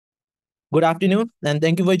Good afternoon, and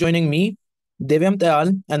thank you for joining me, Divyam,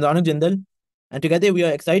 Tayal, and Ronak Jindal. And together we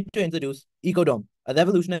are excited to introduce EcoDome, a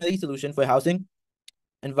revolutionary solution for housing,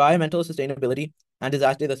 environmental sustainability, and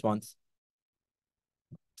disaster response.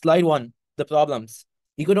 Slide 1, the problems.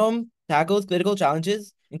 EcoDome tackles critical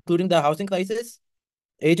challenges, including the housing crisis,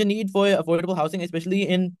 urgent need for affordable housing, especially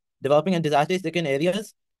in developing and disaster-stricken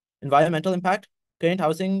areas, environmental impact. Current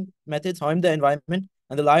housing methods harm the environment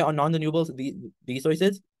and rely on non-renewable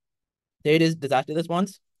resources. Third is disaster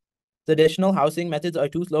response. Traditional housing methods are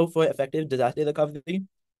too slow for effective disaster recovery.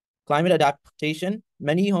 Climate adaptation.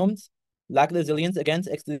 Many homes lack resilience against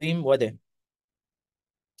extreme weather.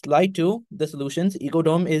 Slide 2, the solutions.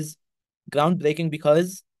 EcoDome is groundbreaking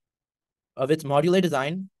because of its modular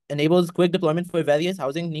design, enables quick deployment for various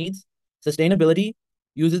housing needs, sustainability,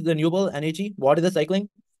 uses renewable energy, water recycling,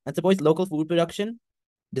 and supports local food production.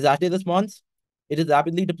 Disaster response. It is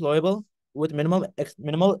rapidly deployable with minimal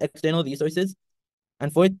external resources.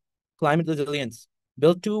 And fourth, climate resilience,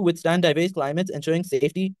 built to withstand diverse climates, ensuring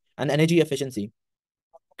safety and energy efficiency.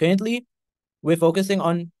 Currently, we're focusing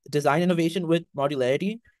on design innovation with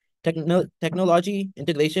modularity, technology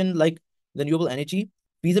integration like renewable energy,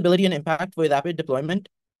 feasibility and impact for rapid deployment,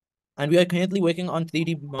 and we are currently working on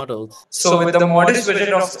 3D models. So, with the modest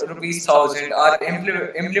budget of rupees 1000, our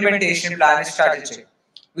implementation plan is strategic.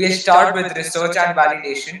 We start with research and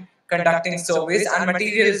validation, conducting surveys and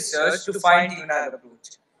material research to fine tune our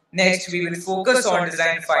approach. Next, we will focus on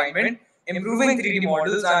design refinement, improving 3D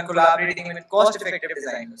models, and collaborating with cost effective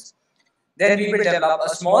designers. Then we will develop a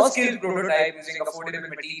small scale prototype using affordable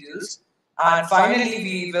materials. And finally,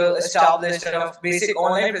 we will establish a set of basic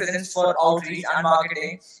online presence for outreach and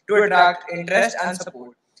marketing to attract interest and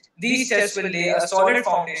support. These steps will lay a solid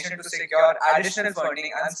foundation to secure additional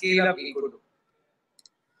funding and scale up EcoDo.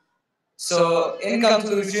 So, in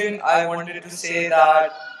conclusion, I wanted to say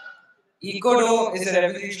that EcoDo is a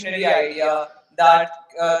revolutionary idea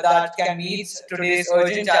that can meet today's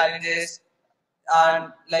urgent challenges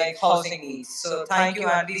and like housing needs. So thank you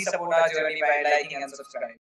and please support our journey by liking and subscribing.